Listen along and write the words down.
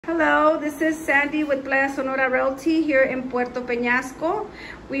Hello, this is Sandy with Playa Sonora Realty here in Puerto Peñasco.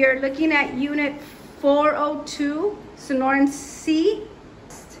 We are looking at unit 402, Sonoran Sea.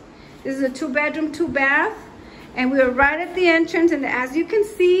 This is a 2-bedroom, 2-bath, and we are right at the entrance, and as you can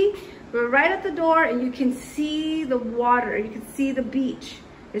see, we're right at the door and you can see the water, you can see the beach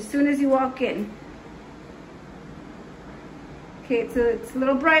as soon as you walk in. Okay, it's a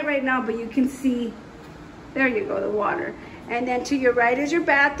little bright right now, but you can see, there you go, the water. And then to your right is your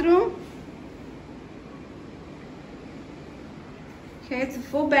bathroom. Okay, it's a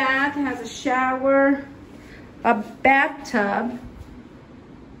full bath. It has a shower, a bathtub.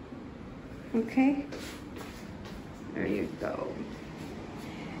 Okay, there you go.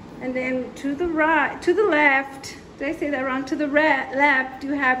 And then to the right, to the left, did I say that wrong? To the left,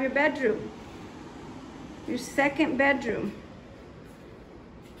 you have your bedroom, your second bedroom.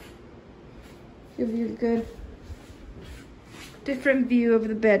 Give you a good different view of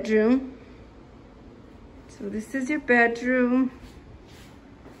the bedroom. So this is your bedroom.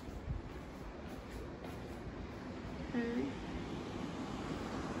 Okay.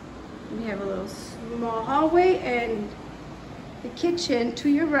 We have a little small hallway and the kitchen to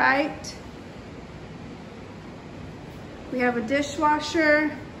your right. We have a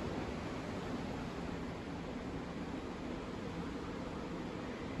dishwasher.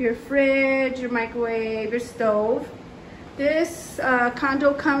 Your fridge, your microwave, your stove. This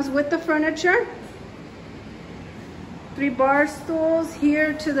condo comes with the furniture. 3 bar stools.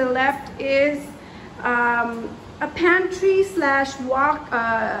 Here to the left is a pantry slash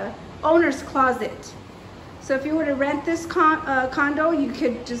owner's closet. So if you were to rent this condo, you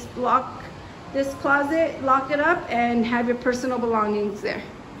could just lock this closet, lock it up, and have your personal belongings there.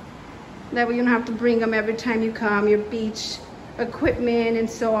 That way you don't have to bring them every time you come, your beach equipment and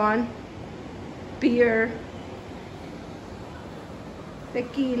so on. Beer,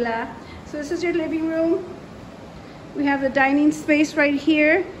 tequila. So this is your living room. We have the dining space right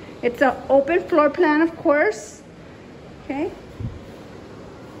here. It's an open floor plan, of course. Okay.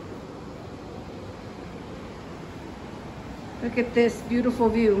 Look at this beautiful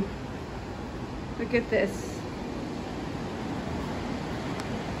view. Look at this.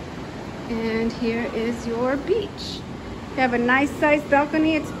 And here is your beach. You have a nice sized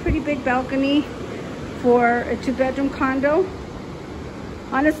balcony. It's a pretty big balcony for a 2-bedroom condo.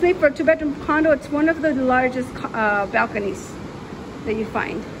 Honestly, for a 2-bedroom condo, it's one of the largest balconies that you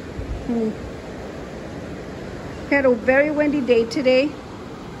find. We had a very windy day today.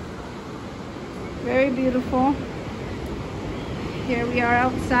 Very beautiful. Here we are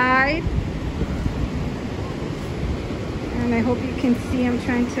outside. And I hope you can see, I'm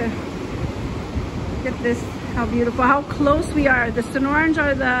trying to get this, how beautiful, how close we are. The Sonorans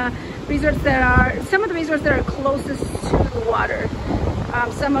are the resorts that are, some of the resorts that are closest to the water.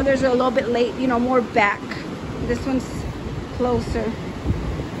 Some others are a little bit late, you know, more back. This one's closer.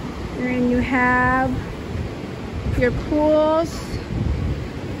 And you have your pools,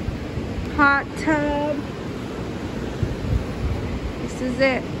 hot tub. This is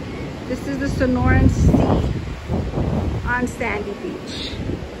it. This is the Sonoran Sea on Sandy Beach.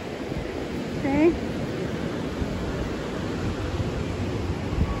 Okay.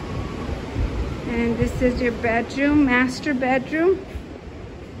 And this is your bedroom, master bedroom.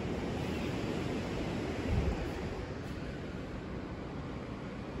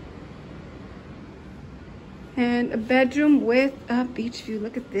 And a bedroom with a beach view.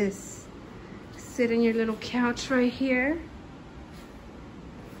 Look at this. Sit in your little couch right here.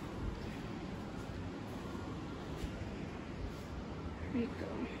 There you go.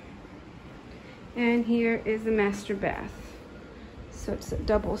 And here is the master bath. So it's a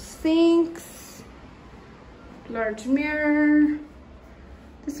double sinks, large mirror.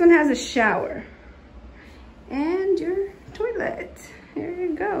 This one has a shower. And your toilet. There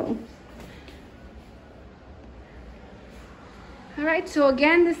you go. All right, so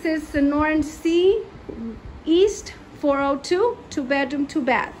again, this is Sonoran Sea East 402, 2-bedroom,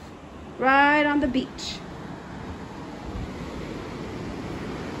 2-bath, right on the beach.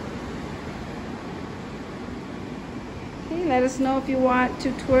 Okay, let us know if you want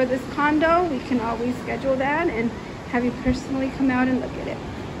to tour this condo. We can always schedule that and have you personally come out and look at it.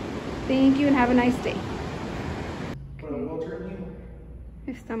 Thank you and have a nice day. Okay.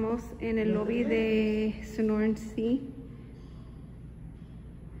 Estamos en el lobby de Sonoran Sea.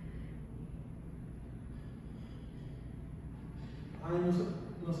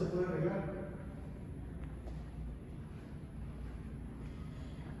 No se puede regar.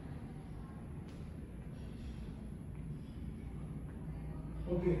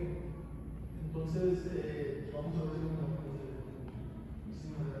 Ok, entonces vamos a ver si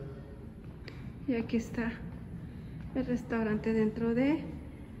Y aquí está el restaurante dentro del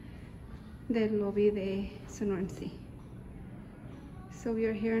lobby de Sonoran Sea. So we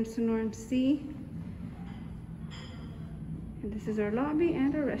are here in Sonoran Sea. And this is our lobby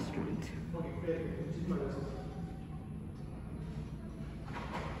and our restaurant. Ok, muchísimas gracias.